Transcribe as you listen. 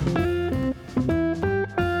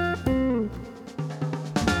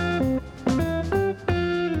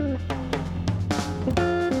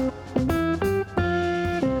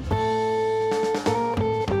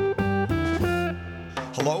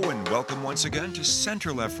once again to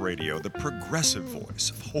Center Left Radio, the progressive voice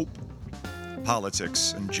of hope,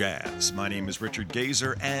 politics, and jazz. My name is Richard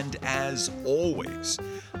Gazer, and as always,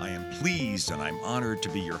 I am pleased and I'm honored to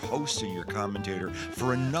be your host and your commentator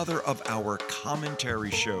for another of our commentary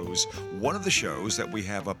shows, one of the shows that we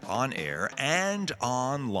have up on air and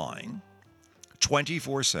online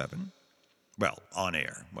 24/7. Well, on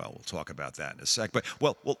air. Well, we'll talk about that in a sec. But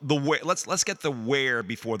the where. Let's get the where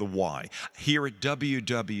before the why. Here at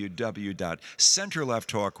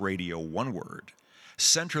www.centerlefttalkradio, one word,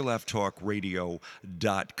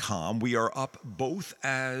 centerlefttalkradio.com. We are up both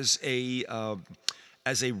as a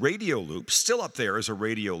radio loop, still up there as a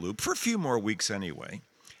radio loop for a few more weeks anyway,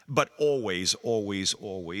 but always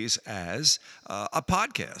as a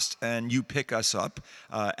podcast. And you pick us up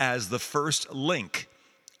as the first link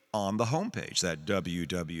on the homepage, that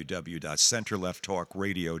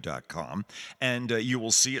www.centerlefttalkradio.com, and you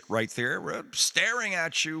will see it right there, staring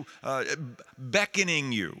at you,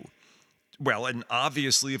 beckoning you. Well, and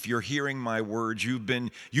obviously, if you're hearing my words, you've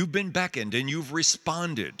been beckoned and you've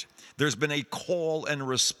responded. There's been a call and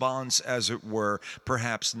response, as it were,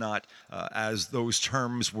 perhaps not as those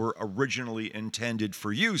terms were originally intended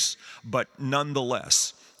for use, but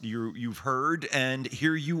nonetheless, you've heard, and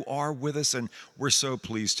here you are with us, and we're so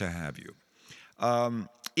pleased to have you.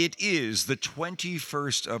 It is the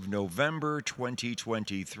 21st of November,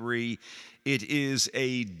 2023. It is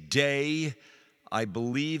a day, I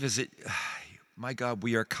believe, my God,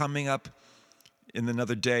 we are coming up in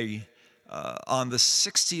another day on the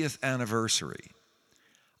 60th anniversary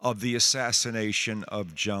of the assassination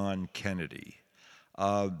of John Kennedy.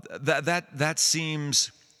 That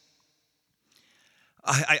seems...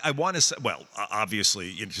 I want to say, well,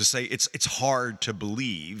 obviously, to say it's hard to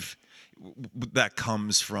believe. That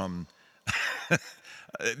comes from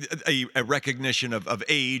a recognition of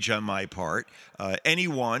age on my part.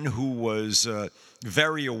 Anyone who was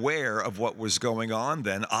very aware of what was going on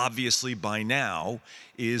then, obviously by now,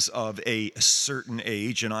 is of a certain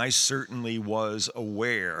age, and I certainly was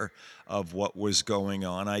aware of what was going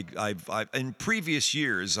on. I've in previous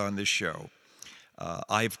years on this show,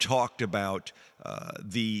 I've talked about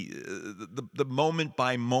the moment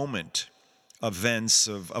by moment events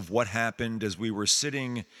of what happened as we were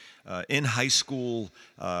sitting in high school,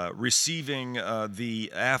 receiving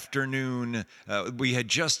the afternoon. We had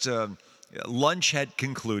just lunch had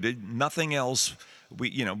concluded, nothing else.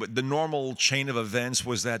 But the normal chain of events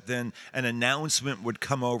was that then an announcement would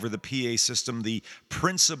come over the PA system. The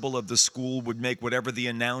principal of the school would make whatever the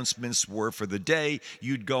announcements were for the day.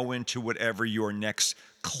 You'd go into whatever your next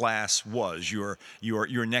class was, your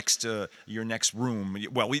next room.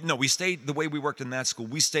 Well, we stayed the way we worked in that school.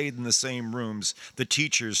 We stayed in the same rooms. The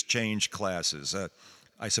teachers changed classes.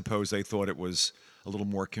 I suppose they thought it was a little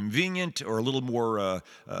more convenient or a little more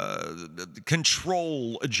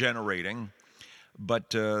control generating.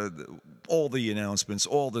 But all the announcements,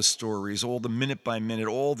 all the stories, all the minute by minute,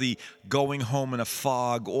 all the going home in a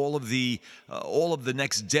fog, all of the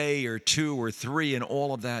next day or two or three, and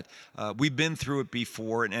all of that, we've been through it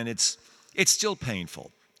before, and it's still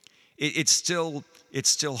painful. It's still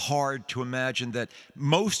hard to imagine that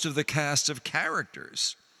most of the cast of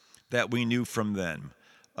characters that we knew from then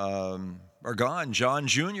are gone. John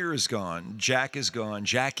Jr. is gone. Jack is gone.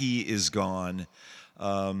 Jackie is gone.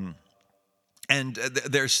 And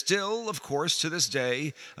there's still, of course, to this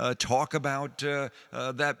day, talk about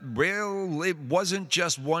that, well, it wasn't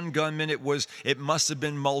just one gunman, it must have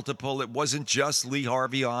been multiple, it wasn't just Lee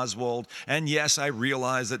Harvey Oswald. And yes, I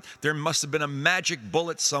realize that there must have been a magic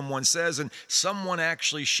bullet, someone says, and someone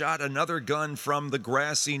actually shot another gun from the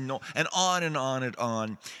grassy knoll, and on and on and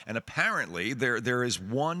on. And apparently there is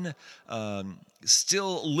one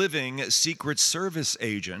still living Secret Service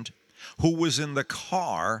agent who was in the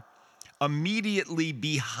car immediately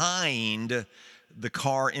behind the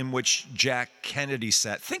car in which Jack Kennedy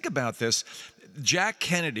sat. Think about this. Jack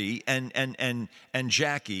Kennedy and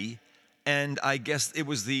Jackie, and I guess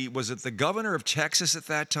was it the governor of Texas at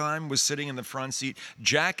that time was sitting in the front seat.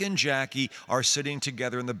 Jack and Jackie are sitting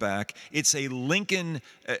together in the back. It's a Lincoln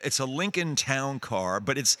town car,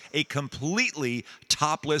 but it's a completely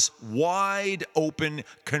topless, wide open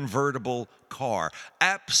convertible car.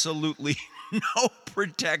 Absolutely no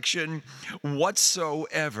protection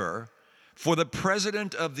whatsoever for the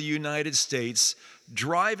President of the United States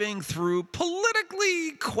driving through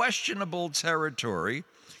politically questionable territory.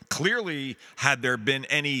 Clearly, had there been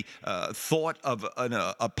any thought of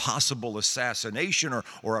a possible assassination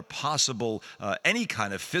or a possible any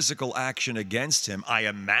kind of physical action against him, I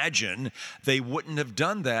imagine they wouldn't have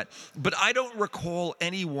done that. But I don't recall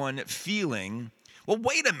anyone feeling, Well,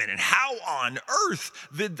 wait a minute. How on earth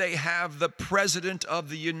did they have the President of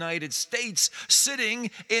the United States sitting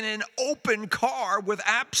in an open car with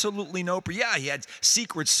absolutely no... Yeah, he had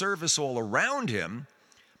Secret Service all around him,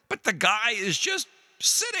 but the guy is just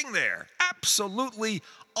sitting there, absolutely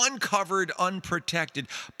uncovered, unprotected.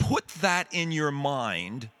 Put that in your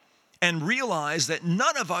mind and realize that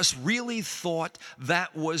none of us really thought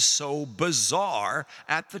that was so bizarre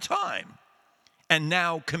at the time. And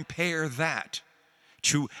now compare that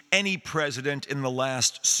to any president in the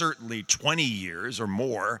last certainly 20 years or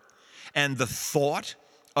more, and the thought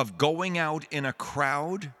of going out in a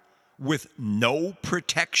crowd with no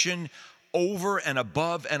protection over and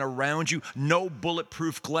above and around you, no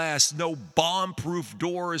bulletproof glass, no bomb-proof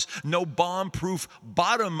doors, no bomb-proof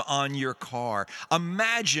bottom on your car.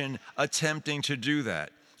 Imagine attempting to do that.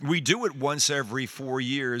 We do it once every 4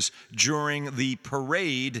 years during the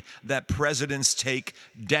parade that presidents take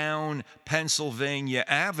down Pennsylvania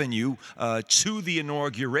Avenue to the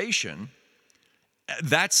inauguration.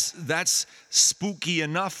 That's spooky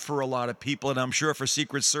enough for a lot of people, and I'm sure for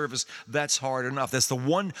Secret Service that's hard enough. That's the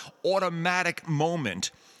one automatic moment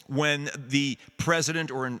when the president,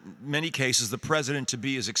 or in many cases the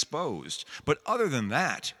president-to-be, is exposed. But other than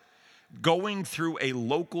that, going through any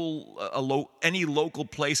local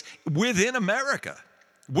place within America,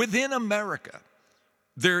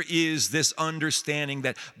 there is this understanding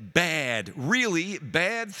that really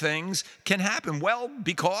bad things can happen. Well,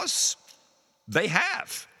 because they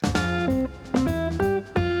have.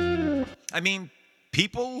 I mean,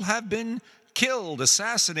 people have been killed,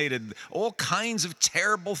 assassinated, all kinds of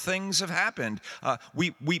terrible things have happened.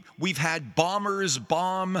 We've had bombers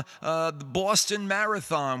bomb the Boston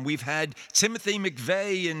Marathon. We've had Timothy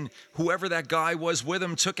McVeigh and whoever that guy was with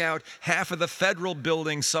him took out half of the federal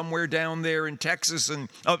building somewhere down there in Texas and,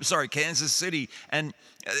 Kansas City. And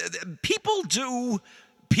people do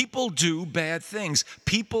bad things.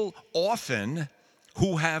 People often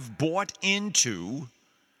who have bought into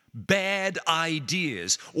bad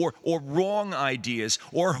ideas or wrong ideas,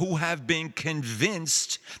 or who have been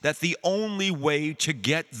convinced that the only way to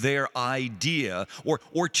get their idea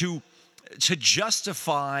or to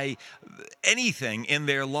justify anything in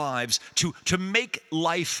their lives, to make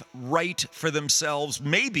life right for themselves,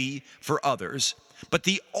 maybe for others, but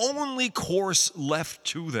the only course left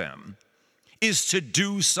to them is to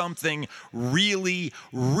do something really,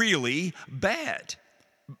 really bad.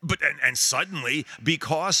 And suddenly,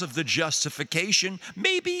 because of the justification,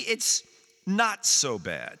 maybe it's not so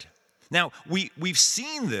bad. Now, we've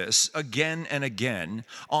seen this again and again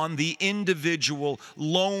on the individual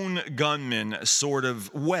lone gunman sort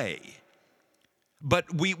of way.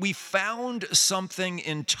 But we found something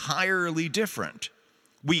entirely different.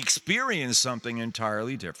 We experienced something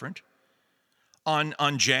entirely different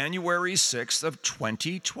on January 6th of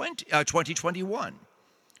 2021.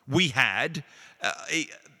 We had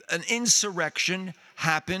an insurrection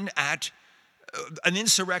happen an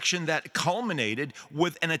insurrection that culminated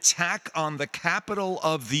with an attack on the Capitol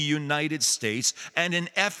of the United States and an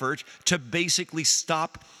effort to basically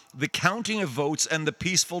stop the counting of votes and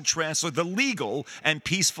the legal and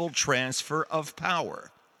peaceful transfer of power.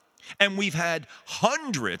 And we've had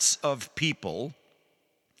hundreds of people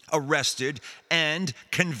arrested and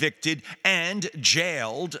convicted and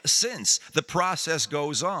jailed since. The process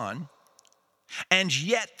goes on. And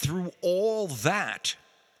yet, through all that,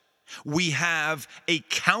 we have a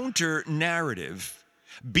counter narrative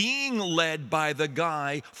being led by the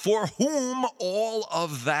guy for whom all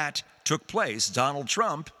of that took place, Donald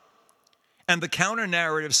Trump. And the counter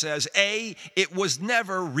narrative says, A, it was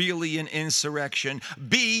never really an insurrection.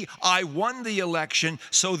 B, I won the election,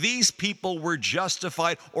 so these people were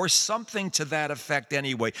justified, or something to that effect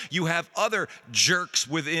anyway. You have other jerks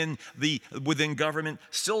within government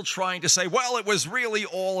still trying to say, well, it was really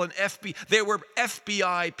all an FBI. There were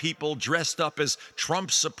FBI people dressed up as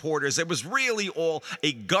Trump supporters. It was really all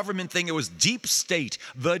a government thing. It was deep state.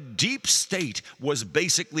 The deep state was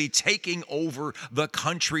basically taking over the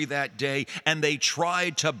country that day. And they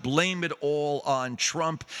tried to blame it all on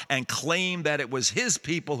Trump and claim that it was his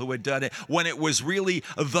people who had done it, when it was really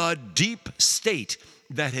the deep state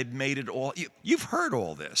that had made it all. You've heard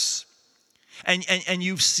all this. And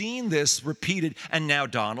you've seen this repeated. And now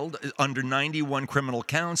Donald, under 91 criminal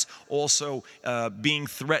counts, also being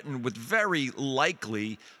threatened with very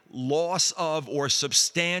likely loss of or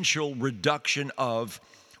substantial reduction of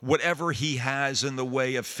whatever he has in the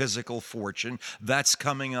way of physical fortune. That's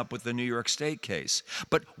coming up with the New York State case.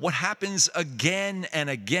 But what happens again and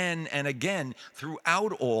again and again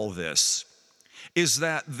throughout all this is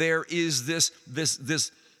that there is this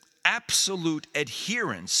absolute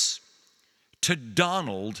adherence to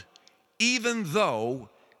Donald, even though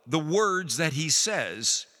the words that he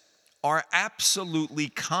says are absolutely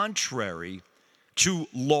contrary to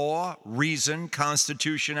law, reason,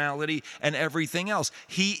 constitutionality, and everything else.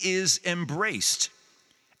 He is embraced.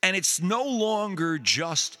 And it's no longer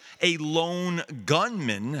just a lone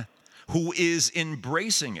gunman who is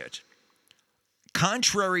embracing it.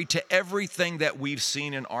 Contrary to everything that we've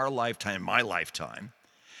seen in our lifetime, my lifetime,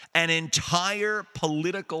 an entire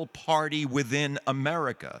political party within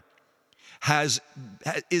America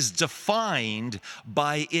is defined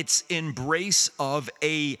by its embrace of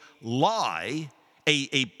a lie,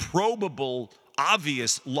 a probable,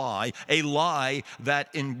 obvious lie, a lie that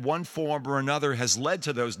in one form or another has led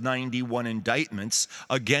to those 91 indictments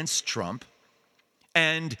against Trump,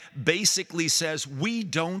 and basically says, we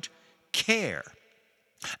don't care.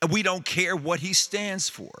 And we don't care what he stands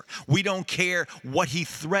for. We don't care what he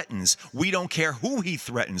threatens. We don't care who he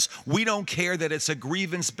threatens. We don't care that it's a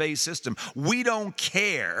grievance-based system. We don't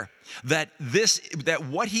care that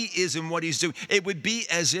what he is and what he's doing. It would be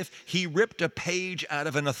as if he ripped a page out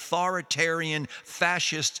of an authoritarian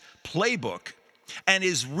fascist playbook and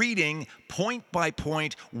is reading point by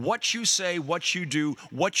point what you say, what you do,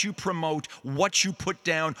 what you promote, what you put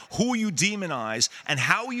down, who you demonize, and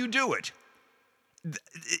how you do it,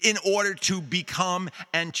 in order to become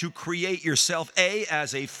and to create yourself, A,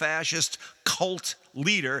 as a fascist cult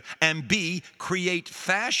leader, and B, create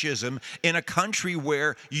fascism in a country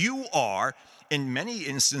where you are, in many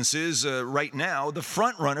instances right now, the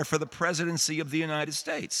front runner for the presidency of the United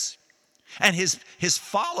States. And his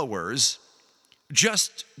followers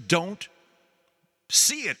just don't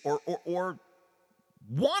see it or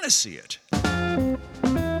want to see it.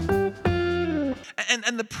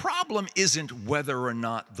 And the problem isn't whether or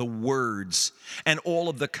not the words and all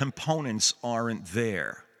of the components aren't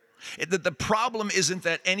there. The problem isn't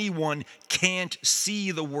that anyone can't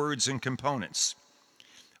see the words and components.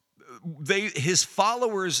 His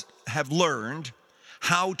followers have learned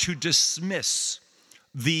how to dismiss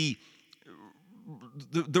the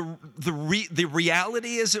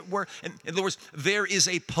reality, as it were. In other words, there is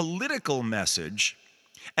a political message,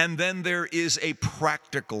 and then there is a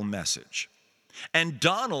practical message. And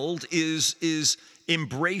Donald is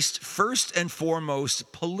embraced first and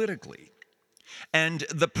foremost politically. And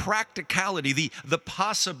the practicality, the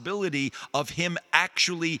possibility of him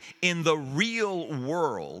actually in the real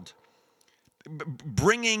world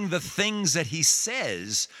bringing the things that he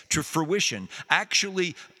says to fruition,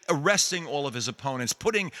 actually arresting all of his opponents,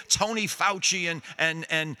 putting Tony Fauci and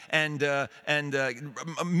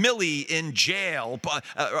Milley in jail,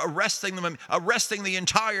 arresting them, arresting the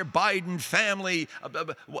entire Biden family,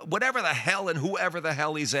 whatever the hell and whoever the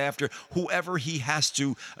hell he's after, whoever he has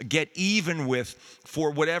to get even with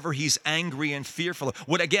for whatever he's angry and fearful of.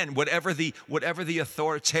 Whatever the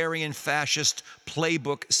authoritarian fascist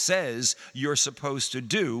playbook says you're supposed to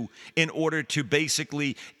do in order to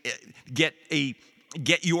basically get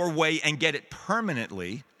your way and get it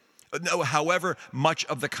permanently. However much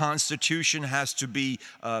of the Constitution has to be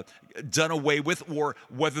done away with, or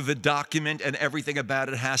whether the document and everything about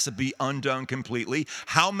it has to be undone completely.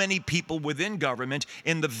 How many people within government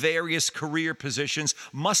in the various career positions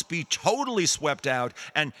must be totally swept out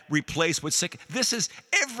and replaced with sick. This is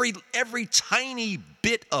every tiny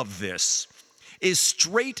bit of this is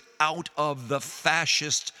straight out of the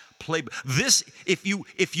fascist playbook. This, if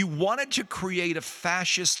you wanted to create a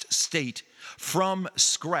fascist state from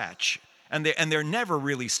scratch, and they're never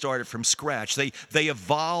really started from scratch. They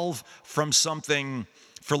evolve from something,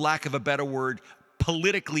 for lack of a better word,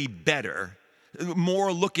 politically better,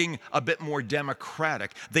 more looking a bit more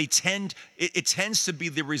democratic. It tends to be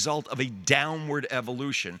the result of a downward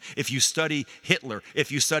evolution. If you study Hitler,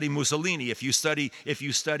 if you study Mussolini, if you study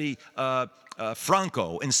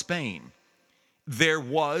Franco in Spain, there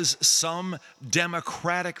was some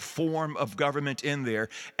democratic form of government in there,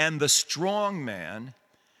 and the strong man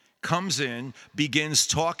comes in, begins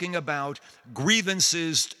talking about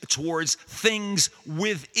grievances towards things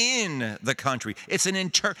within the country. It's an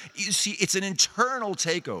internal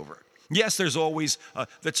takeover. Yes, there's always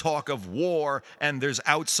the talk of war, and there's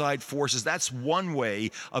outside forces. That's one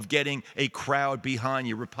way of getting a crowd behind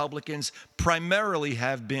you. Republicans primarily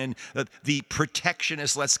have been the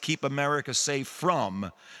protectionist, let's keep America safe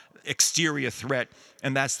from exterior threat,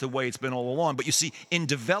 and that's the way it's been all along. But you see, in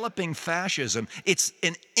developing fascism, it's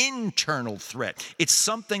an internal threat. It's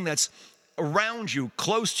something that's around you,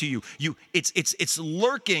 close to you. It's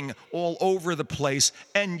lurking all over the place,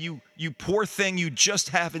 and you poor thing, you just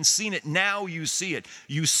haven't seen it. Now you see it.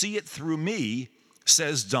 You see it through me,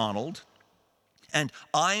 says Donald, and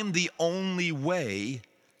I'm the only way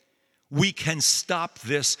we can stop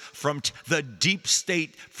this from the deep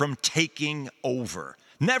state from taking over.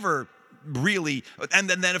 Never really, and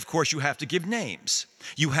then of course you have to give names.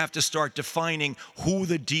 You have to start defining who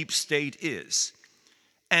the deep state is.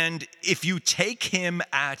 And if you take him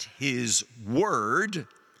at his word,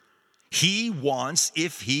 he wants,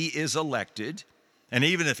 if he is elected, and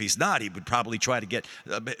even if he's not, he would probably try to get,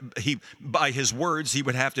 by his words, he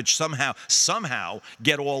would have to somehow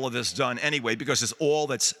get all of this done anyway, because it's all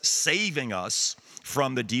that's saving us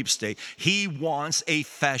from the deep state. He wants a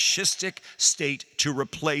fascistic state to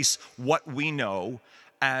replace what we know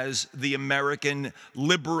as the American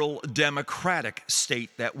liberal democratic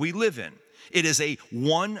state that we live in. It is a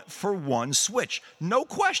one-for-one switch. No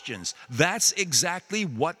questions. That's exactly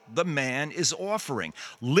what the man is offering.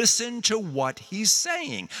 Listen to what he's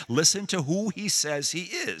saying. Listen to who he says he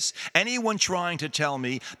is. Anyone trying to tell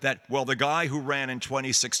me that, well, the guy who ran in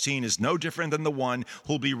 2016 is no different than the one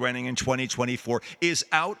who'll be running in 2024 is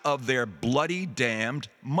out of their bloody damned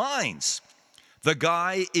minds. The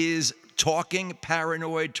guy is talking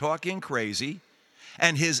paranoid, talking crazy,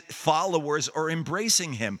 and his followers are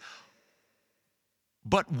embracing him.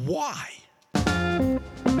 But why?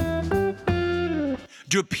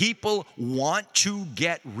 Do people want to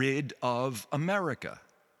get rid of America?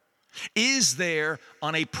 Is there,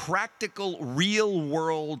 on a practical,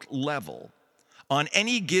 real-world level, on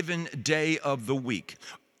any given day of the week,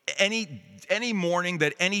 any morning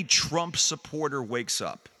that any Trump supporter wakes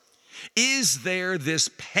up, is there this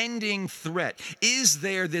pending threat? Is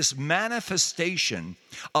there this manifestation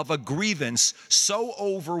of a grievance so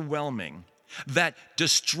overwhelming that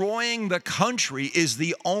destroying the country is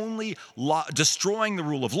the only destroying the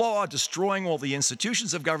rule of law, destroying all the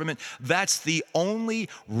institutions of government, that's the only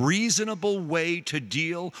reasonable way to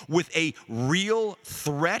deal with a real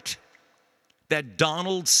threat that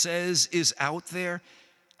Donald says is out there?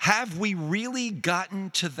 Have we really gotten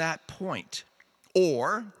to that point?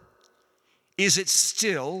 Or is it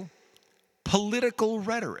still political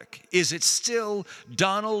rhetoric? Is it still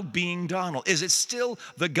Donald being Donald? Is it still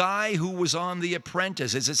the guy who was on The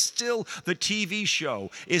Apprentice? Is it still the TV show?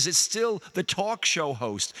 Is it still the talk show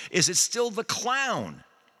host? Is it still the clown?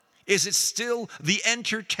 Is it still the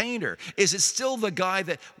entertainer? Is it still the guy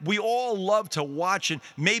that we all love to watch, and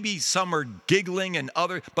maybe some are giggling and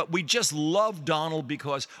other, but we just love Donald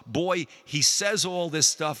because, boy, he says all this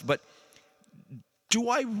stuff. But do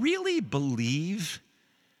I really believe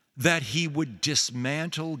that he would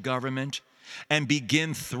dismantle government and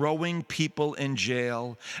begin throwing people in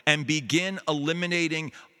jail and begin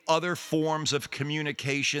eliminating other forms of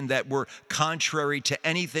communication that were contrary to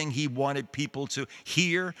anything he wanted people to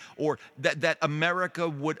hear, or that America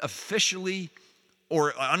would officially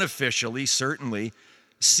or unofficially, certainly,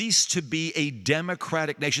 cease to be a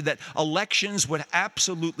democratic nation, that elections would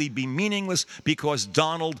absolutely be meaningless because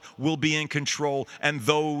Donald will be in control, and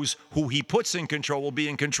those who he puts in control will be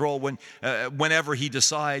in control whenever he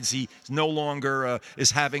decides he no longer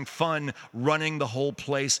is having fun running the whole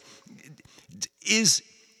place? Is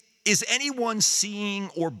anyone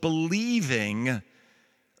seeing or believing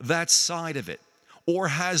that side of it? Or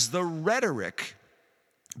has the rhetoric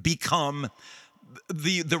become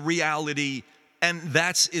the reality, and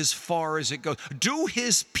that's as far as it goes? Do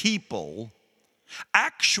his people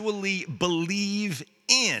actually believe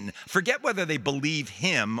in, forget whether they believe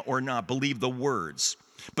him or not, believe the words,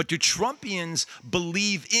 but do Trumpians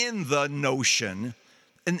believe in the notion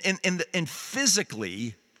and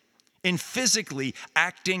physically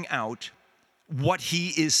acting out what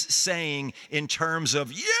he is saying in terms of,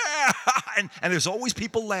 yeah, and there's always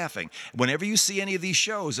people laughing. Whenever you see any of these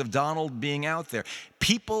shows of Donald being out there,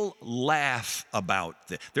 people laugh about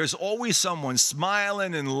it. There's always someone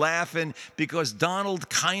smiling and laughing because Donald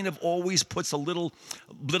kind of always puts a little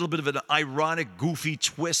bit of an ironic, goofy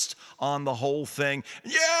twist on the whole thing.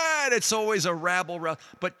 Yeah, and it's always a rabble.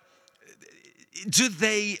 But do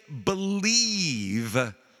they believe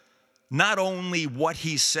not only what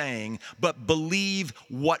he's saying, but believe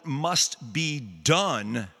what must be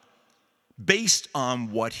done based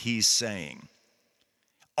on what he's saying?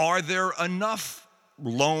 Are there enough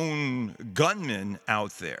lone gunmen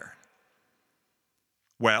out there?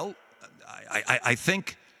 Well, I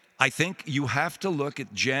think you have to look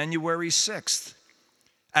at January 6th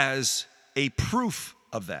as a proof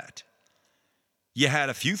of that. You had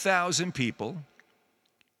a few thousand people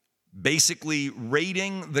basically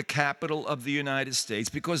raiding the Capitol of the United States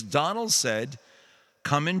because Donald said,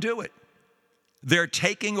 come and do it. They're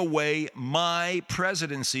taking away my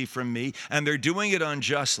presidency from me, and they're doing it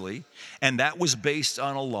unjustly, and that was based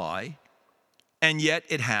on a lie. And yet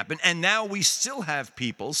it happened. And now we still have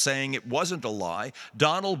people saying it wasn't a lie.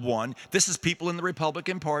 Donald won. This is people in the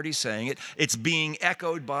Republican Party saying it. It's being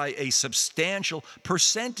echoed by a substantial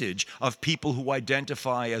percentage of people who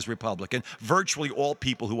identify as Republican, virtually all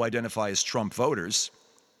people who identify as Trump voters.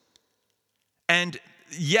 And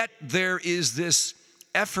yet there is this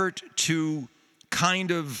effort to kind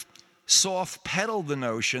of soft pedal the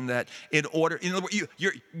notion that in other words,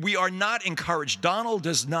 we are not encouraged. Donald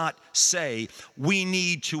does not say we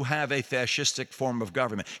need to have a fascistic form of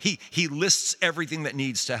government. He lists everything that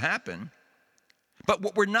needs to happen. But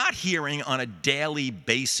what we're not hearing on a daily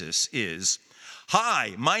basis is,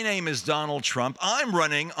 hi, my name is Donald Trump. I'm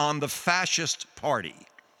running on the fascist party.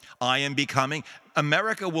 I am becoming,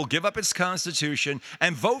 America will give up its constitution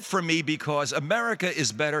and vote for me because America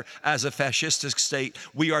is better as a fascistic state.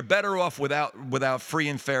 We are better off without free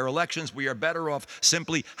and fair elections. We are better off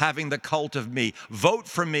simply having the cult of me. Vote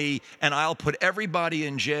for me and I'll put everybody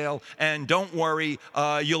in jail, and don't worry,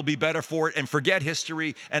 you'll be better for it, and forget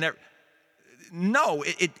history. No,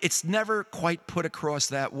 it's never quite put across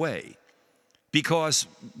that way because,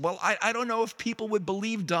 well, I don't know if people would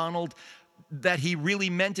believe Donald that he really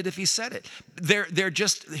meant it if he said it. They're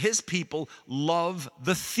just, his people love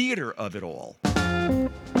the theater of it all.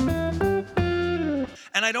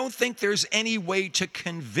 And I don't think there's any way to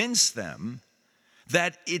convince them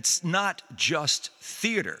that it's not just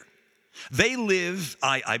theater. They live,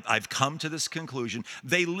 I've come to this conclusion,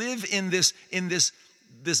 they live in this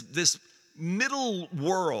middle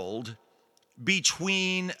world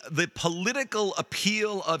between the political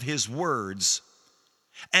appeal of his words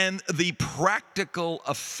and the practical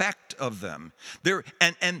effect of them.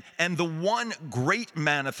 And the one great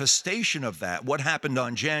manifestation of that, what happened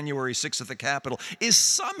on January 6th at the Capitol, is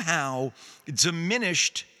somehow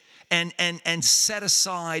diminished and set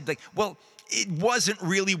aside. Like, well, it wasn't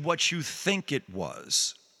really what you think it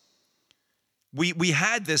was. We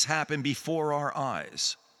had this happen before our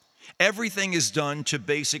eyes. Everything is done to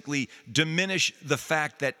basically diminish the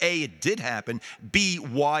fact that A, it did happen, B,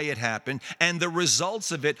 why it happened, and the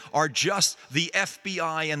results of it are just the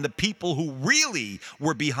FBI and the people who really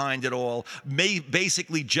were behind it all,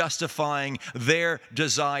 basically justifying their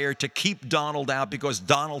desire to keep Donald out because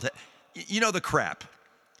Donald, you know the crap.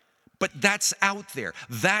 But that's out there.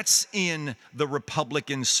 That's in the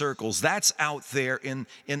Republican circles. That's out there in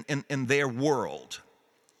their world.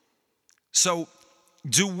 So,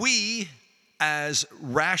 do we, as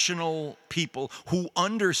rational people who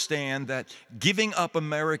understand that giving up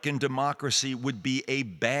American democracy would be a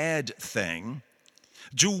bad thing,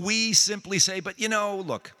 do we simply say, but you know,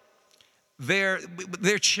 look, they're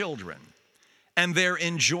children and they're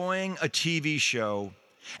enjoying a TV show,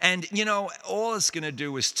 and you know, all it's going to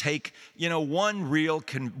do is take, you know,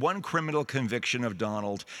 one criminal conviction of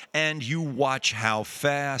Donald, and you watch how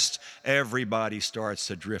fast everybody starts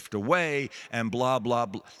to drift away and blah blah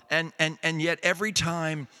blah. And yet every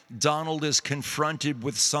time Donald is confronted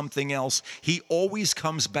with something else, he always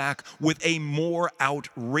comes back with a more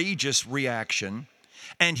outrageous reaction,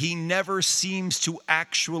 and he never seems to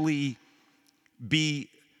actually be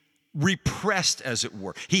repressed, as it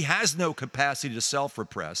were. He has no capacity to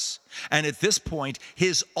self-repress, and at this point,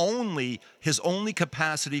 his only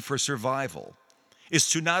capacity for survival is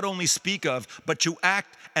to not only speak of, but to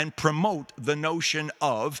act and promote the notion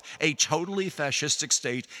of a totally fascistic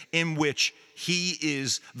state in which he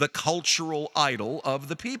is the cultural idol of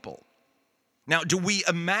the people. Now, do we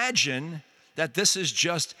imagine that this is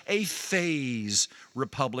just a phase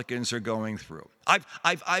Republicans are going through?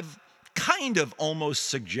 I've kind of almost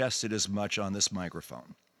suggested as much on this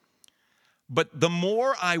microphone. But the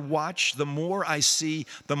more I watch, the more I see,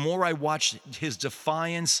 the more I watch his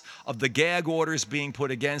defiance of the gag orders being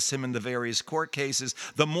put against him in the various court cases,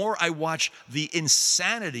 the more I watch the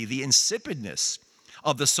insanity, the insipidness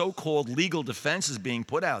of the so-called legal defenses being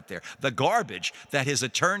put out there, the garbage that his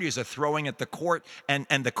attorneys are throwing at the court, and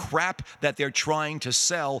the crap that they're trying to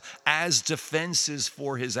sell as defenses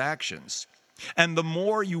for his actions. And the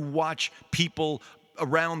more you watch people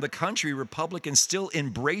around the country, Republicans still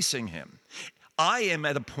embracing him, I am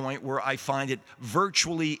at a point where I find it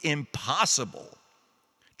virtually impossible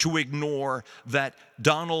to ignore that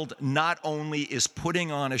Donald not only is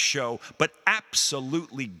putting on a show, but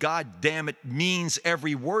absolutely, goddamn it, means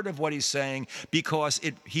every word of what he's saying, because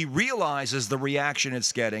he realizes the reaction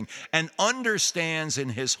it's getting and understands in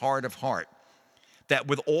his heart of heart that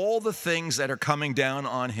with all the things that are coming down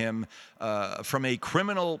on him from a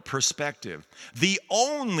criminal perspective, the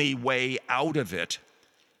only way out of it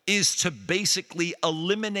is to basically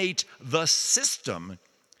eliminate the system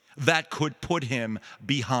that could put him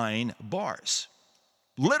behind bars.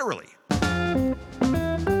 Literally.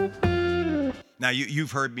 Now,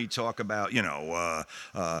 you've heard me talk about, the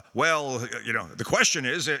question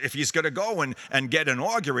is if he's going to go and get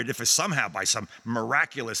inaugurated, if it's somehow by some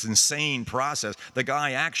miraculous, insane process, the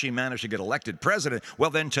guy actually managed to get elected president, well,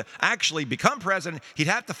 then to actually become president, he'd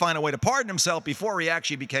have to find a way to pardon himself before he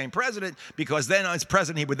actually became president, because then as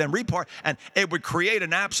president, he would then repardon, and it would create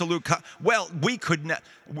an absolute, who's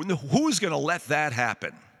going to let that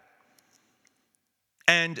happen?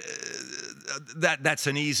 And it's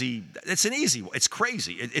an easy one. It's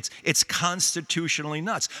crazy. It's constitutionally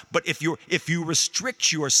nuts. But if you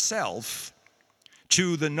restrict yourself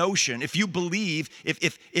to the notion, if you believe,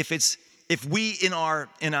 if we in our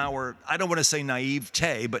I don't want to say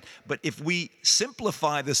naivete, but if we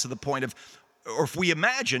simplify this to the point of, or if we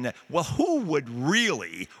imagine that, well, who would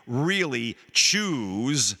really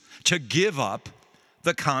choose to give up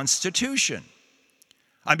the Constitution?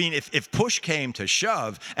 I mean, if push came to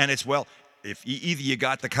shove, and it's, well, if either you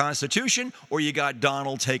got the Constitution or you got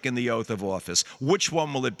Donald taking the oath of office, which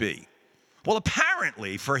one will it be? Well,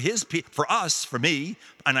 apparently for me,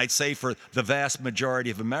 and I'd say for the vast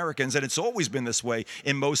majority of Americans, and it's always been this way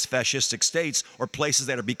in most fascistic states or places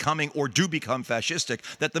that are becoming or do become fascistic,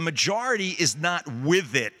 that the majority is not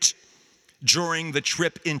with it during the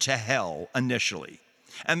trip into hell initially.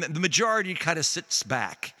 And the majority kind of sits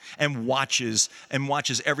back and watches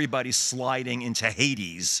everybody sliding into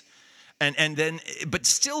Hades, and then, but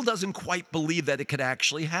still doesn't quite believe that it could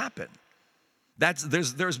actually happen.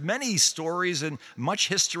 There's many stories and much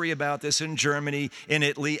history about this in Germany, in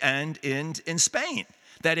Italy, and in Spain,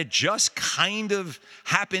 that it just kind of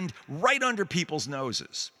happened right under people's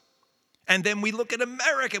noses. And then we look at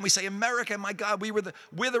America and we say, America, my God,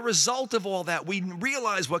 we're the result of all that. We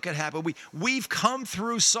realize what could happen. We've come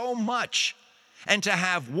through so much. And to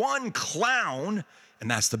have one clown, and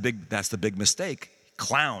that's the big mistake.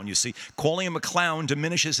 Clown, you see, calling him a clown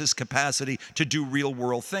diminishes his capacity to do real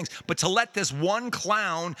world things. But to let this one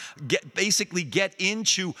clown basically get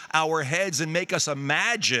into our heads and make us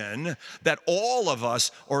imagine that all of us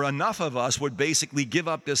or enough of us would basically give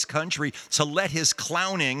up this country to let his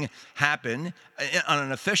clowning happen on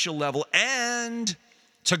an official level and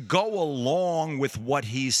to go along with what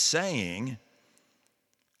he's saying.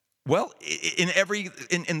 Well,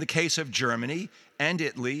 in the case of Germany and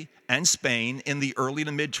Italy and Spain in the early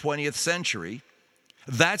to mid 20th century,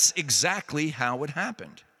 that's exactly how it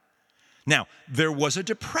happened. Now, there was a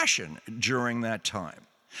depression during that time.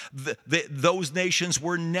 Those nations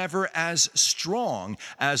were never as strong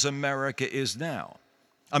as America is now.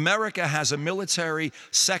 America has a military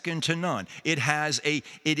second to none.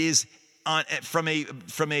 From an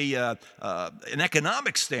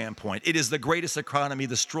economic standpoint, it is the greatest economy,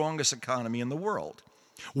 the strongest economy in the world.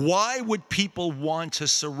 Why would people want to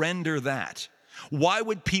surrender that? Why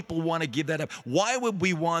would people want to give that up? Why would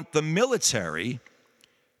we want the military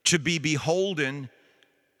to be beholden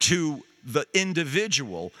to the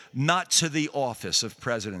individual, not to the office of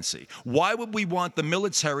presidency? Why would we want the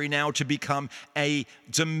military now to become a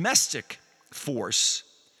domestic force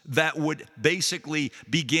that would basically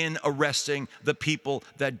begin arresting the people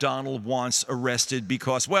that Donald wants arrested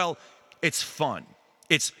because, well, it's fun.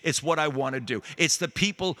 It's what I want to do. It's the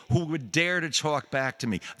people who would dare to talk back to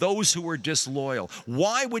me, those who are disloyal.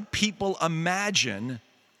 Why would people imagine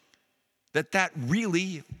that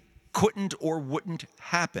really couldn't or wouldn't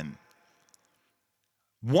happen?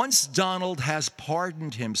 Once Donald has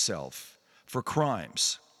pardoned himself for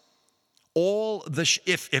crimes,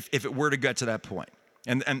 if it were to get to that point,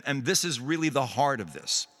 and this is really the heart of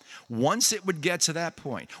this. Once it would get to that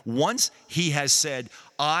point, once he has said,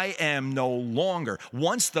 I am no longer,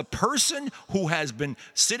 once the person who has been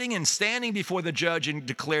sitting and standing before the judge and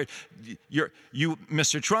declared, you,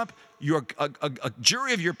 Mr. Trump, a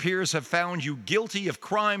jury of your peers have found you guilty of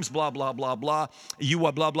crimes, blah, blah, blah, blah. You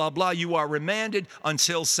are blah, blah, blah. You are remanded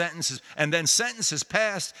until sentences, and then sentences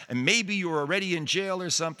passed, and maybe you're already in jail or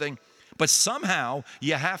something. But somehow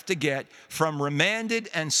you have to get from remanded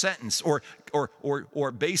and sentenced, or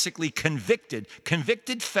basically convicted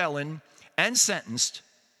felon and sentenced,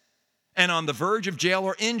 and on the verge of jail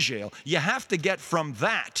or in jail. You have to get from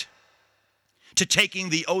that to taking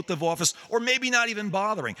the oath of office, or maybe not even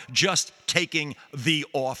bothering, just taking the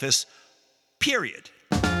office, period.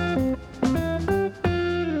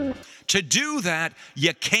 To do that,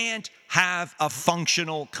 you can't have a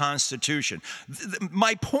functional constitution.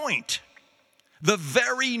 My point, the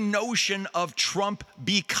very notion of Trump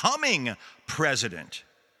becoming president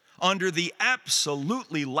under the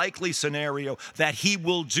absolutely likely scenario that he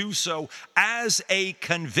will do so as a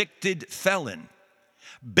convicted felon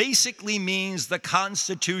basically means the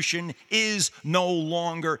Constitution is no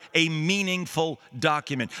longer a meaningful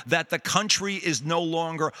document, that the country is no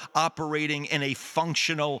longer operating in a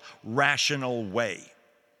functional, rational way.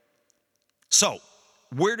 So,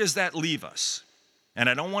 where does that leave us? And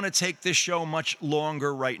I don't want to take this show much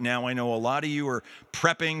longer right now. I know a lot of you are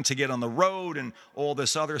prepping to get on the road and all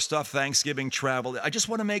this other stuff, Thanksgiving travel. I just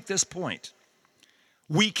want to make this point.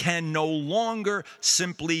 We can no longer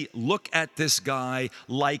simply look at this guy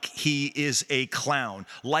like he is a clown,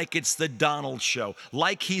 like it's the Donald show,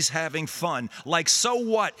 like he's having fun, like so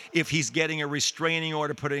what if he's getting a restraining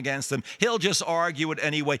order put against him? He'll just argue it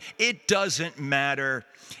anyway. It doesn't matter.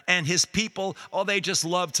 And his people, oh, they just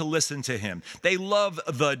love to listen to him. They love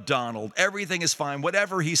the Donald. Everything is fine,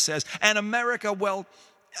 whatever he says. And America, well,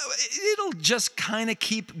 it'll just kind of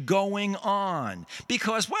keep going on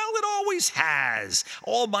because, well, it always has.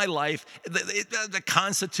 All my life, the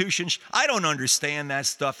Constitution, I don't understand that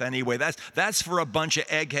stuff anyway. That's for a bunch of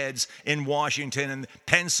eggheads in Washington and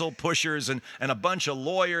pencil pushers and a bunch of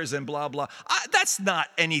lawyers and blah, blah. That's not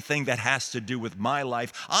anything that has to do with my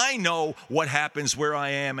life. I know what happens where I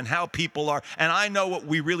am and how people are, and I know what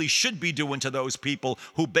we really should be doing to those people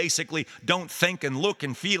who basically don't think and look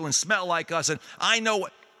and feel and smell like us, and I know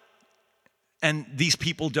what. And these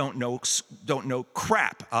people don't know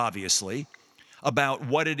crap, obviously, about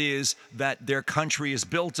what it is that their country is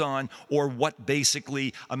built on or what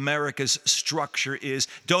basically America's structure is.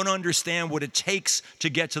 Don't understand what it takes to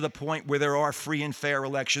get to the point where there are free and fair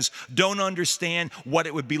elections. Don't understand what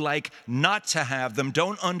it would be like not to have them.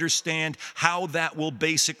 Don't understand how that will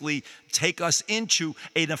basically take us into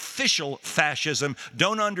an official fascism.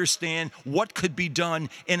 Don't understand what could be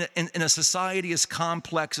done in a society as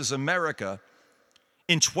complex as America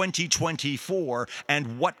in 2024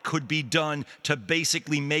 and what could be done to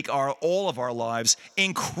basically make all of our lives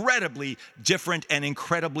incredibly different and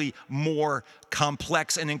incredibly more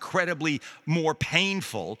complex and incredibly more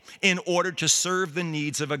painful in order to serve the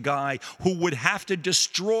needs of a guy who would have to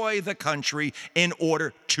destroy the country in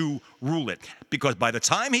order to rule it. Because by the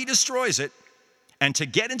time he destroys it, and to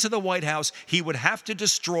get into the White House, he would have to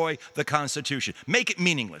destroy the Constitution, make it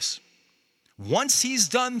meaningless. Once he's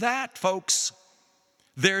done that, folks,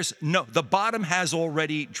 the bottom has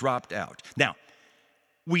already dropped out. Now,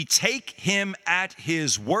 we take him at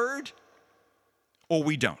his word or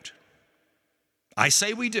we don't. I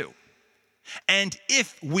say we do. And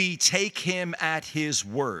if we take him at his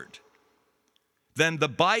word, then the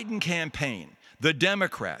Biden campaign, the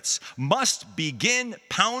Democrats, must begin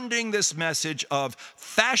pounding this message of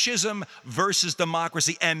fascism versus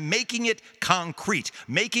democracy and making it concrete,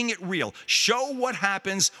 making it real. Show what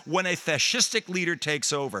happens when a fascistic leader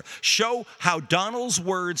takes over. Show how Donald's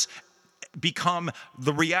words become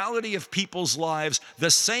the reality of people's lives the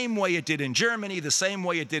same way it did in Germany, the same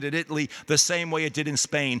way it did in Italy, the same way it did in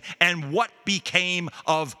Spain, and what became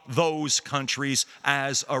of those countries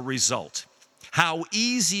as a result. How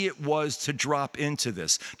easy it was to drop into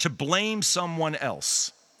this, to blame someone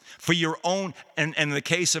else for your own, and in the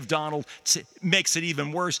case of Donald, makes it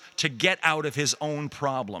even worse, to get out of his own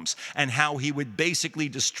problems, and how he would basically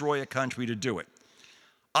destroy a country to do it.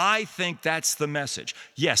 I think that's the message.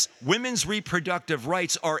 Yes, women's reproductive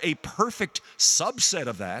rights are a perfect subset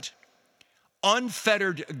of that.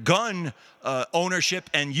 Unfettered gun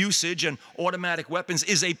ownership and usage and automatic weapons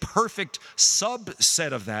is a perfect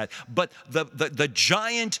subset of that. But the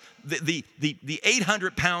giant, the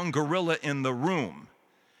 800-pound gorilla in the room,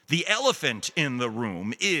 the elephant in the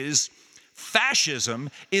room is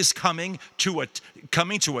fascism is coming to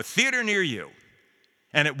a theater near you.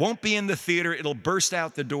 And it won't be in the theater, it'll burst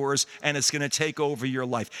out the doors, and it's going to take over your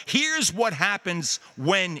life. Here's what happens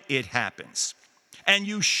when it happens. And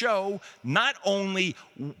you show not only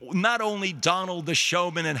Donald the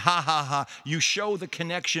showman and ha ha ha, you show the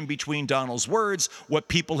connection between Donald's words, what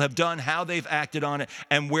people have done, how they've acted on it,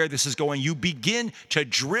 and where this is going. You begin to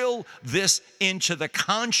drill this into the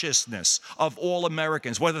consciousness of all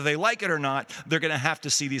Americans. Whether they like it or not, they're going to have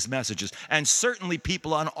to see these messages. And certainly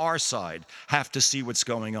people on our side have to see what's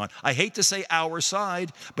going on. I hate to say our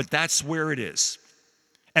side, but that's where it is.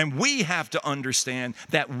 And we have to understand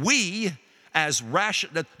that we, as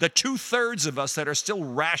the 2/3 of us that are still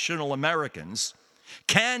rational Americans,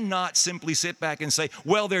 cannot simply sit back and say,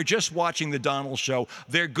 well, they're just watching the Donald show.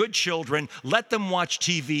 They're good children. Let them watch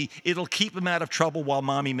TV. It'll keep them out of trouble while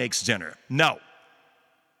mommy makes dinner. No,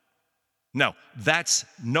 that's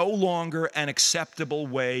no longer an acceptable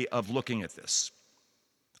way of looking at this.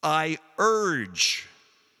 I urge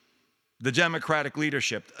the Democratic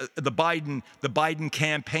leadership, the Biden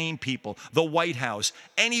campaign people, the White House,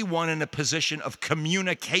 anyone in a position of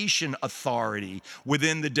communication authority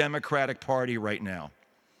within the Democratic Party right now.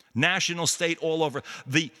 National, state, all over.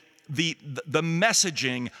 The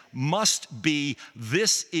messaging must be,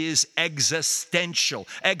 this is existential.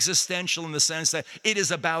 Existential in the sense that it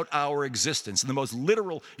is about our existence, in the most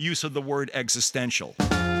literal use of the word existential.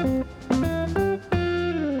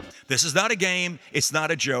 This is not a game. It's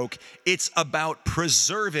not a joke. It's about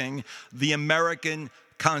preserving the American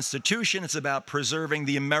Constitution. It's about preserving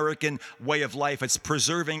the American way of life. It's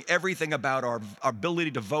preserving everything about our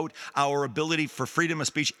ability to vote, our ability for freedom of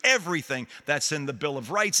speech, everything that's in the Bill of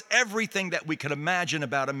Rights, everything that we could imagine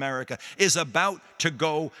about America is about to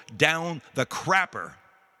go down the crapper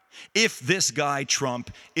if this guy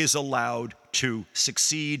Trump is allowed to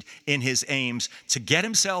succeed in his aims to get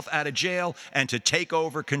himself out of jail and to take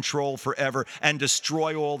over control forever and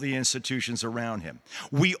destroy all the institutions around him.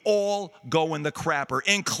 We all go in the crapper,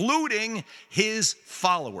 including his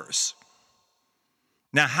followers.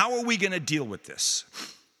 Now, how are we going to deal with this?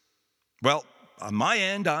 Well, on my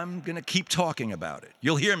end, I'm going to keep talking about it.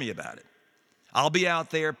 You'll hear me about it. I'll be out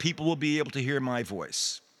there. People will be able to hear my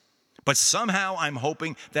voice. But somehow I'm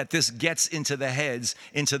hoping that this gets into the heads,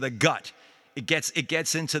 into the gut. It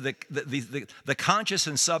gets into the conscious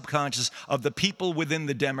and subconscious of the people within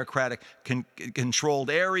the Democratic controlled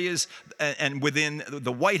areas and within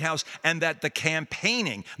the White House, and that the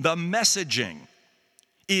campaigning, the messaging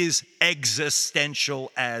is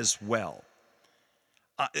existential as well.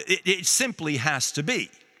 It simply has to be.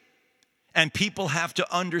 And people have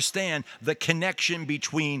to understand the connection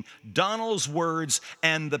between Donald's words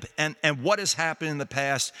and what has happened in the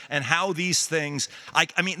past, and how these things,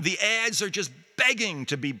 I mean, the ads are just begging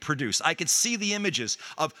to be produced. I could see the images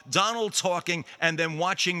of Donald talking and then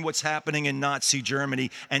watching what's happening in Nazi Germany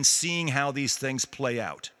and seeing how these things play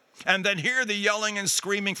out. And then hear the yelling and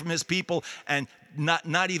screaming from his people and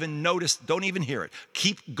not even notice, don't even hear it.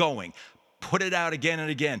 Keep going. Put it out again and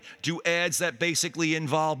again. Do ads that basically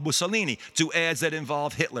involve Mussolini. Do ads that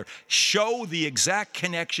involve Hitler. Show the exact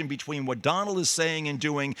connection between what Donald is saying and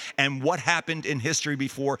doing and what happened in history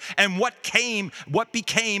before, and what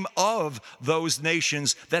became of those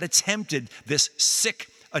nations that attempted this sick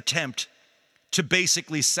attempt to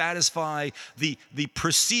basically satisfy the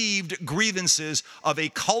perceived grievances of a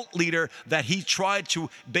cult leader that he tried to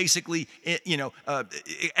basically,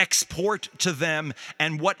 export to them,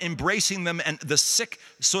 and what embracing them and the sick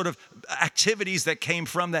sort of activities that came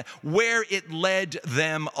from that, where it led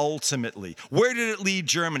them ultimately. Where did it lead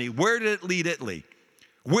Germany? Where did it lead Italy?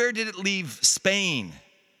 Where did it leave Spain?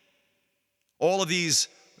 All of these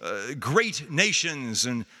great nations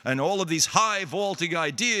and all of these high vaulting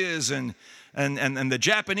ideas and the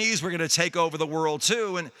Japanese were going to take over the world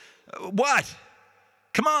too. And what?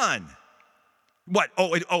 Come on. What?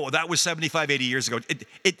 Oh, that was 75, 80 years ago.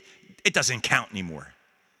 It doesn't count anymore.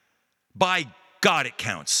 By God, it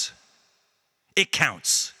counts. It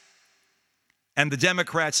counts. And the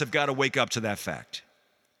Democrats have got to wake up to that fact.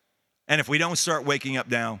 And if we don't start waking up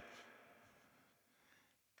now,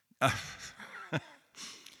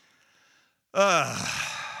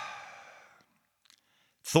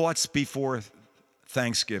 thoughts before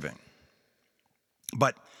Thanksgiving.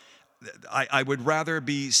 But I would rather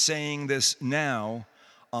be saying this now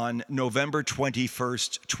on November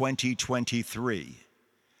 21st, 2023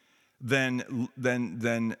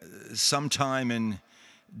 than sometime in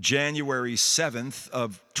January 7th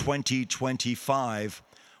of 2025,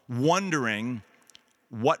 wondering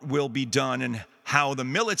what will be done and how the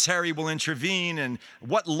military will intervene and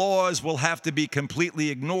what laws will have to be completely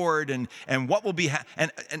ignored and what will be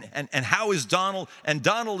and how is Donald, and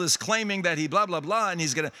Donald is claiming that he blah blah blah and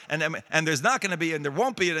he's gonna and there's not gonna be and there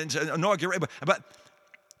won't be an inauguration, but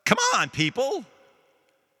come on, people,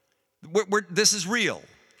 this is real.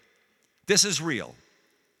 This is real.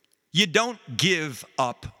 You don't give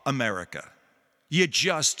up America. You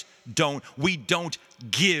just don't. We don't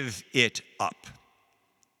give it up.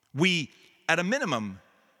 We, at a minimum,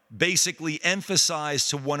 basically emphasize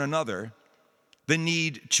to one another the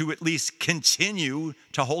need to at least continue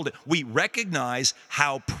to hold it. We recognize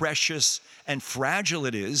how precious and fragile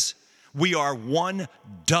it is. We are one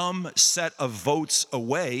dumb set of votes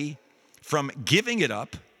away from giving it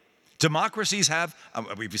up. Democracies have,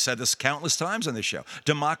 we've said this countless times on this show,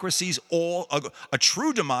 democracies, a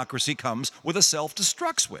true democracy comes with a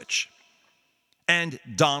self-destruct switch. And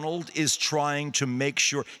Donald is trying to make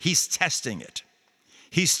sure, he's testing it.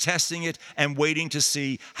 He's testing it and waiting to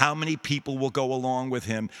see how many people will go along with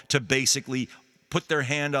him to basically put their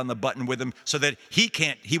hand on the button with him so that he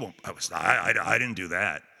won't, I didn't do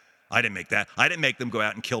that. I didn't make that. I didn't make them go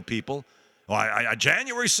out and kill people. Well,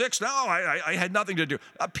 January 6th, no, I had nothing to do.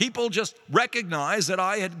 People just recognized that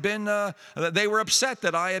I had been, they were upset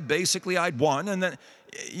that I'd won, and then,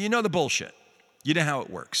 you know the bullshit. You know how it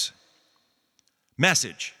works.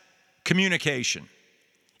 Message, communication,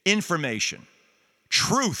 information,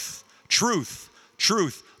 truth,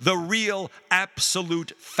 the real,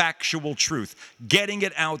 absolute, factual truth. Getting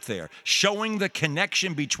it out there, showing the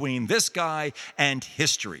connection between this guy and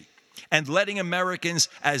history, and letting Americans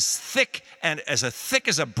as thick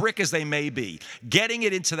as a brick as they may be, getting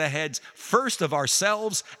it into the heads first of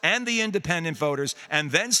ourselves and the independent voters,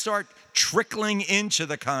 and then start trickling into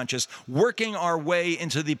the conscious, working our way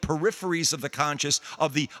into the peripheries of the conscious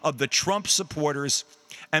of the Trump supporters,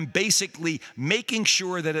 and basically making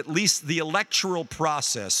sure that at least the electoral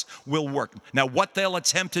process will work. Now, what they'll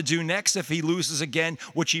attempt to do next if he loses again,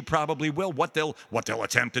 which he probably will, what they'll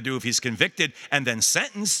attempt to do if he's convicted and then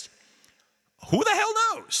sentenced, who the hell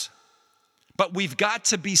knows? But we've got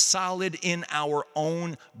to be solid in our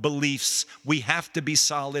own beliefs. We have to be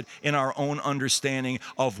solid in our own understanding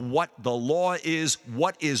of what the law is,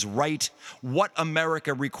 what is right, what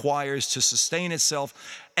America requires to sustain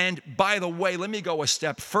itself. And by the way, let me go a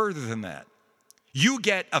step further than that. You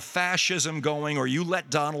get a fascism going, or you let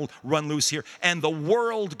Donald run loose here, and the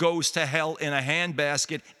world goes to hell in a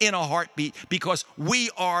handbasket in a heartbeat, because we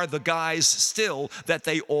are the guys still that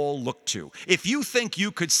they all look to. If you think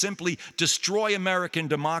you could simply destroy American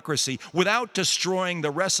democracy without destroying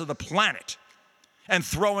the rest of the planet and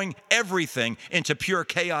throwing everything into pure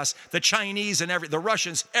chaos, the Chinese and the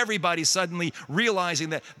Russians, everybody suddenly realizing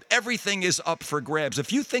that everything is up for grabs.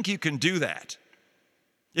 If you think you can do that,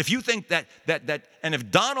 if you think that, and if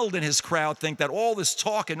Donald and his crowd think that all this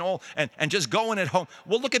talk and just going at home,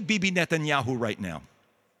 well, look at Bibi Netanyahu right now.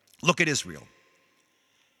 Look at Israel.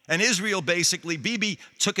 And Israel basically, Bibi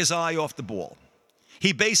took his eye off the ball.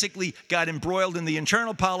 He basically got embroiled in the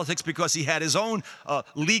internal politics because he had his own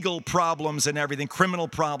legal problems and everything, criminal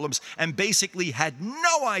problems, and basically had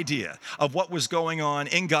no idea of what was going on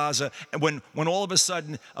in Gaza. And when all of a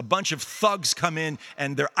sudden a bunch of thugs come in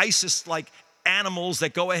and they're ISIS-like animals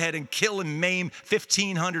that go ahead and kill and maim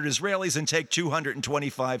 1,500 Israelis and take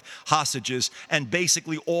 225 hostages, and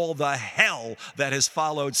basically all the hell that has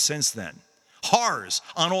followed since then. Horrors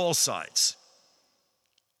on all sides.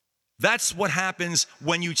 That's what happens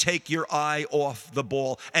when you take your eye off the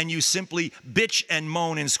ball and you simply bitch and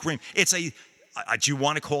moan and scream. It's do you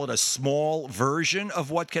want to call it a small version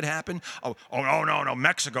of what could happen? Oh, no,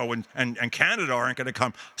 Mexico and Canada aren't going to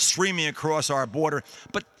come streaming across our border.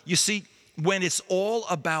 But you see, when it's all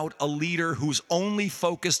about a leader who's only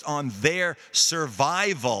focused on their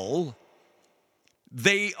survival,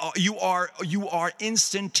 you are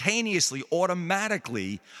instantaneously,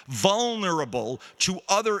 automatically vulnerable to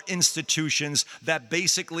other institutions that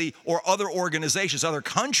basically, or other organizations, other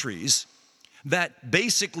countries that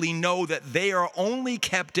basically know that they are only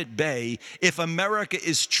kept at bay if America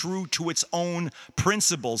is true to its own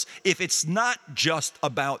principles, if it's not just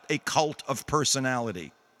about a cult of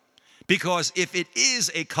personality. Because if it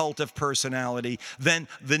is a cult of personality, then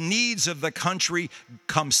the needs of the country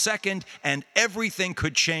come second, and everything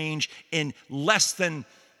could change in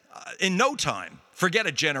in no time. Forget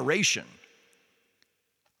a generation.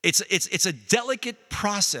 It's a delicate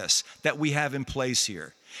process that we have in place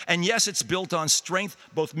here. And yes, it's built on strength,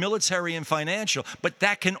 both military and financial, but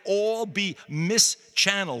that can all be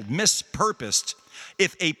mischanneled, mispurposed,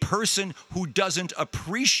 if a person who doesn't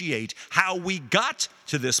appreciate how we got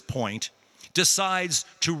to this point decides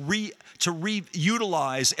to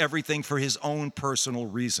reutilize everything for his own personal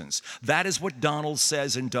reasons. That is what Donald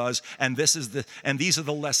says and does, and these are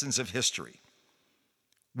the lessons of history.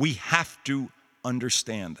 We have to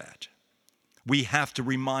understand that. We have to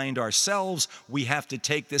remind ourselves, we have to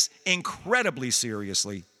take this incredibly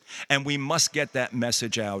seriously, and we must get that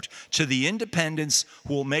message out to the independents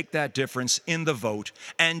who will make that difference in the vote,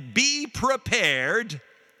 and be prepared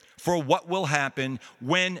for what will happen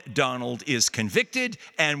when Donald is convicted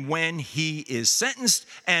and when he is sentenced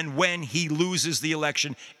and when he loses the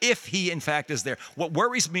election, if he in fact is there. What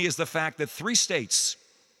worries me is the fact that three states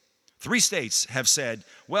have said,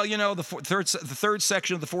 well, you know, the third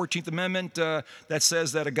section of the 14th Amendment that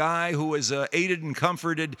says that a guy who has aided and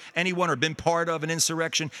comforted anyone or been part of an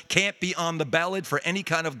insurrection can't be on the ballot for any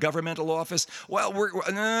kind of governmental office. Well,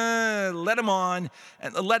 let him on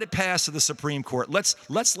and let it pass to the Supreme Court. Let's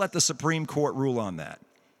let the Supreme Court rule on that.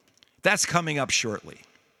 That's coming up shortly.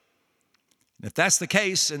 If that's the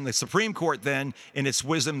case, and the Supreme Court then, in its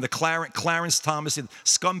wisdom, the Clarence Thomas,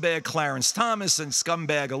 scumbag Clarence Thomas and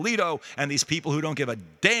scumbag Alito, and these people who don't give a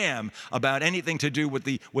damn about anything to do with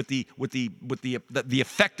the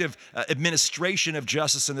effective administration of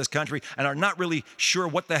justice in this country, and are not really sure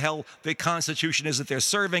what the hell the Constitution is that they're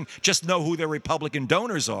serving, just know who their Republican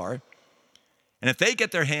donors are. And if they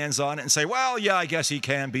get their hands on it and say, well, yeah, I guess he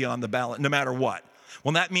can be on the ballot no matter what.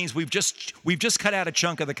 Well, that means we've just cut out a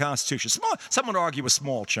chunk of the Constitution. Some would argue a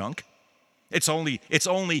small chunk. It's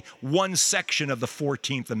only one section of the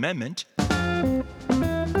 14th Amendment.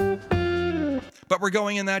 But we're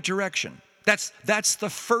going in that direction. That's the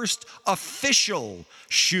first official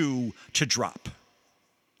shoe to drop.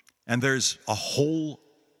 And there's a whole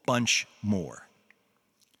bunch more.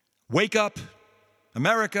 Wake up,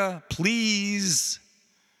 America, please.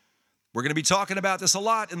 We're going to be talking about this a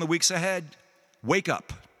lot in the weeks ahead. Wake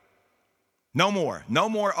up. No more. No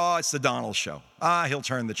more, oh, it's the Donald Show. He'll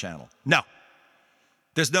turn the channel. No.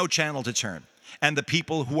 There's no channel to turn. And the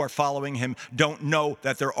people who are following him don't know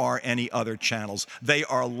that there are any other channels. They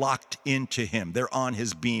are locked into him. They're on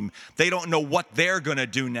his beam. They don't know what they're going to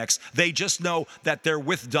do next. They just know that they're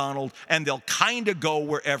with Donald, and they'll kind of go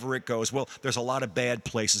wherever it goes. Well, there's a lot of bad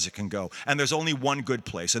places it can go. And there's only one good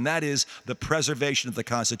place, and that is the preservation of the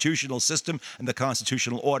constitutional system and the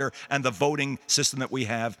constitutional order and the voting system that we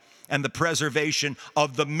have, and the preservation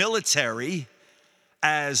of the military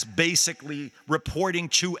as basically reporting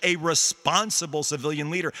to a responsible civilian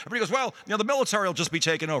leader. Everybody goes, well, the military will just be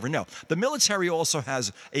taken over. No, the military also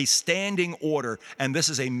has a standing order, and this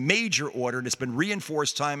is a major order, and it's been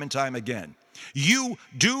reinforced time and time again. You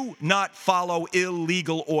do not follow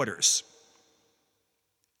illegal orders.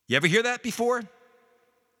 You ever hear that before?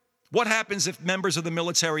 What happens if members of the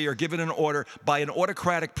military are given an order by an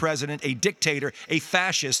autocratic president, a dictator, a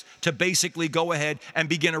fascist, to basically go ahead and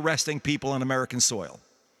begin arresting people on American soil?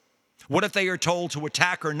 What if they are told to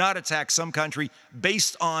attack or not attack some country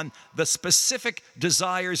based on the specific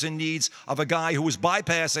desires and needs of a guy who is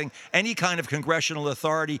bypassing any kind of congressional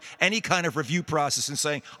authority, any kind of review process, and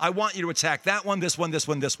saying, I want you to attack that one, this one, this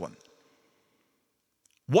one, this one?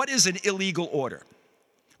 What is an illegal order?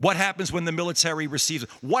 What happens when the military receives it?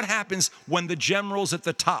 What happens when the generals at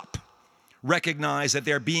the top recognize that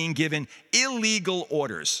they're being given illegal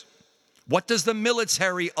orders? What does the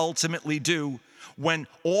military ultimately do when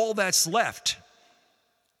all that's left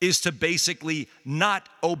is to basically not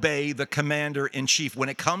obey the commander-in-chief when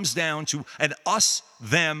it comes down to an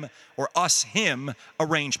us-them or us-him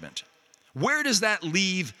arrangement? Where does that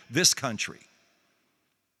leave this country?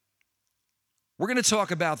 We're going to talk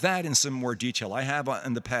about that in some more detail. I have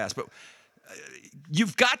in the past, but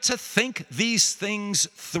you've got to think these things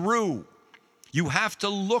through. You have to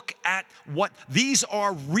look at what these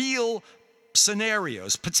are real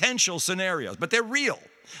scenarios, potential scenarios, but they're real.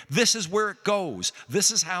 This is where it goes. This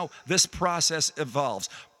is how this process evolves.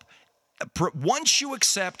 Once you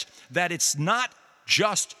accept that it's not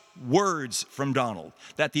just words from Donald,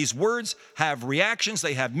 that these words have reactions,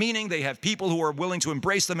 they have meaning, they have people who are willing to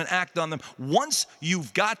embrace them and act on them. Once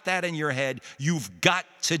you've got that in your head, you've got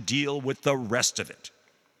to deal with the rest of it.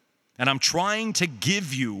 And I'm trying to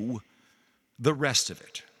give you the rest of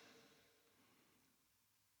it.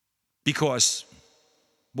 Because,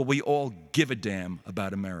 well, we all give a damn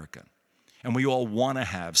about America. And we all want to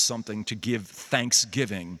have something to give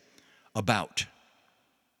Thanksgiving about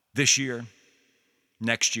this year,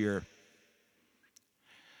 next year,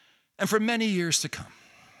 and for many years to come.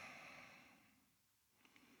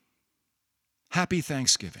 Happy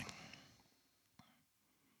Thanksgiving.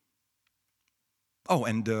 Oh,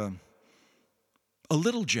 and a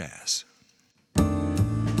little jazz.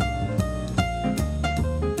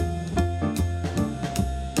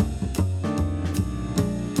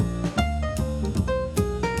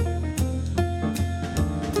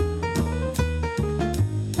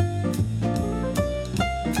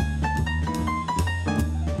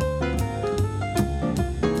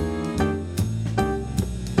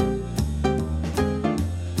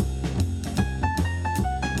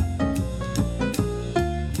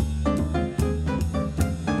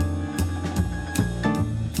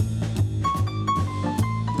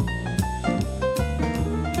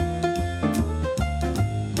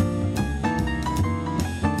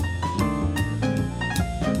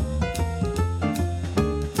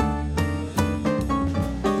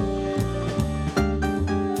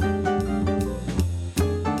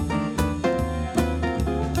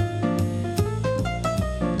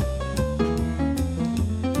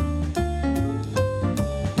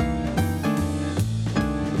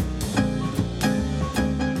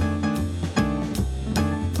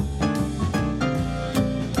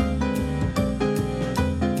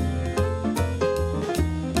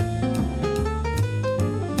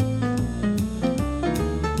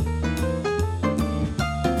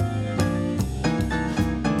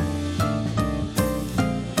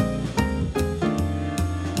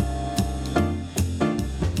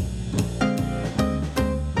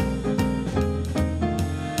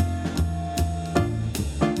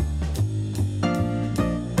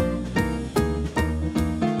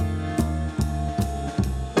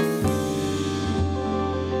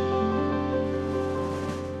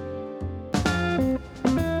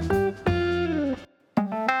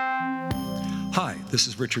 This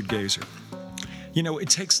is Richard Gazer. You know, it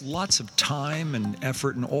takes lots of time and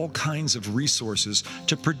effort and all kinds of resources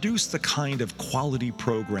to produce the kind of quality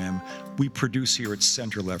program we produce here at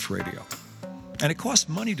Center Left Radio. And it costs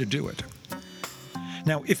money to do it.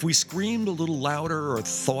 Now, if we screamed a little louder or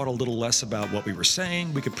thought a little less about what we were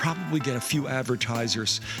saying, we could probably get a few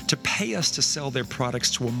advertisers to pay us to sell their products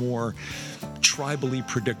to a more tribally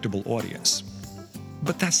predictable audience.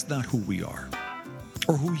 But that's not who we are,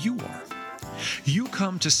 or who you are. You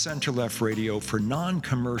come to Center Left Radio for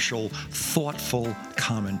non-commercial, thoughtful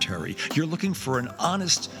commentary. You're looking for an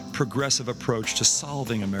honest, progressive approach to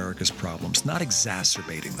solving America's problems, not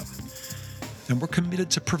exacerbating them. And we're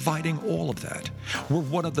committed to providing all of that. We're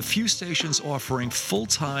one of the few stations offering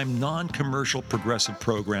full-time, non-commercial progressive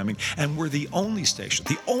programming, and we're the only station,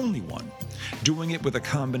 the only one, doing it with a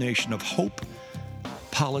combination of hope,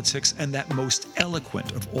 politics, and that most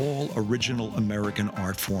eloquent of all original American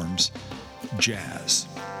art forms, jazz.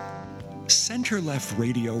 Center Left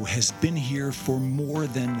Radio has been here for more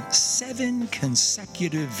than 7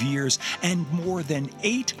 consecutive years and more than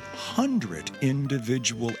 800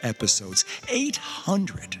 individual episodes.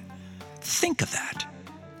 800! Think of that.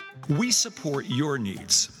 We support your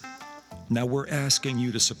needs. Now we're asking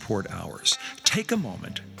you to support ours. Take a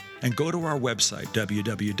moment and go to our website,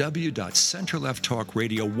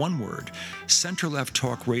 www.centerlefttalkradio, one word,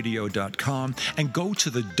 centerlefttalkradio.com, and go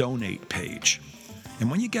to the donate page.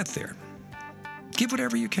 And when you get there, give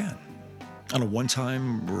whatever you can on a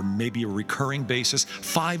one-time or maybe a recurring basis,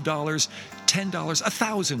 $5, $10,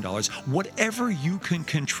 $1,000, whatever you can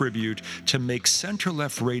contribute to make Center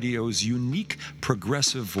Left Radio's unique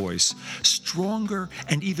progressive voice stronger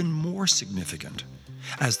and even more significant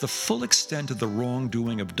as the full extent of the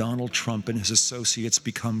wrongdoing of Donald Trump and his associates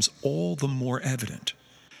becomes all the more evident.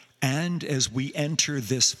 And as we enter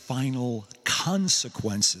this final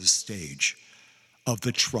consequences stage of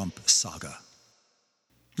the Trump saga.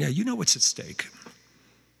 Yeah, you know what's at stake.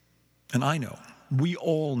 And I know, we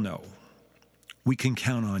all know, we can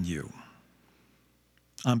count on you.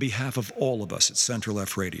 On behalf of all of us at Center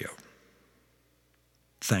Left Radio,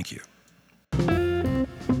 thank you.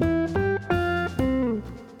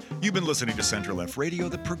 You've been listening to Center Left Radio,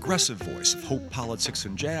 the progressive voice of hope, politics,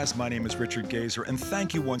 and jazz. My name is Richard Gazer, and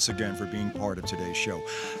thank you once again for being part of today's show.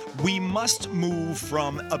 We must move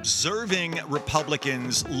from observing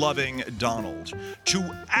Republicans loving Donald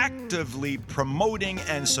to actively promoting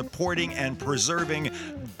and supporting and preserving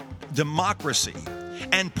democracy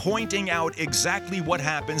and pointing out exactly what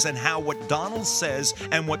happens and how what Donald says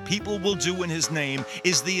and what people will do in his name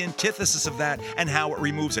is the antithesis of that and how it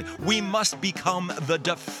removes it. We must become the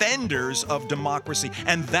defenders of democracy,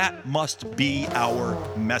 and that must be our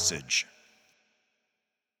message.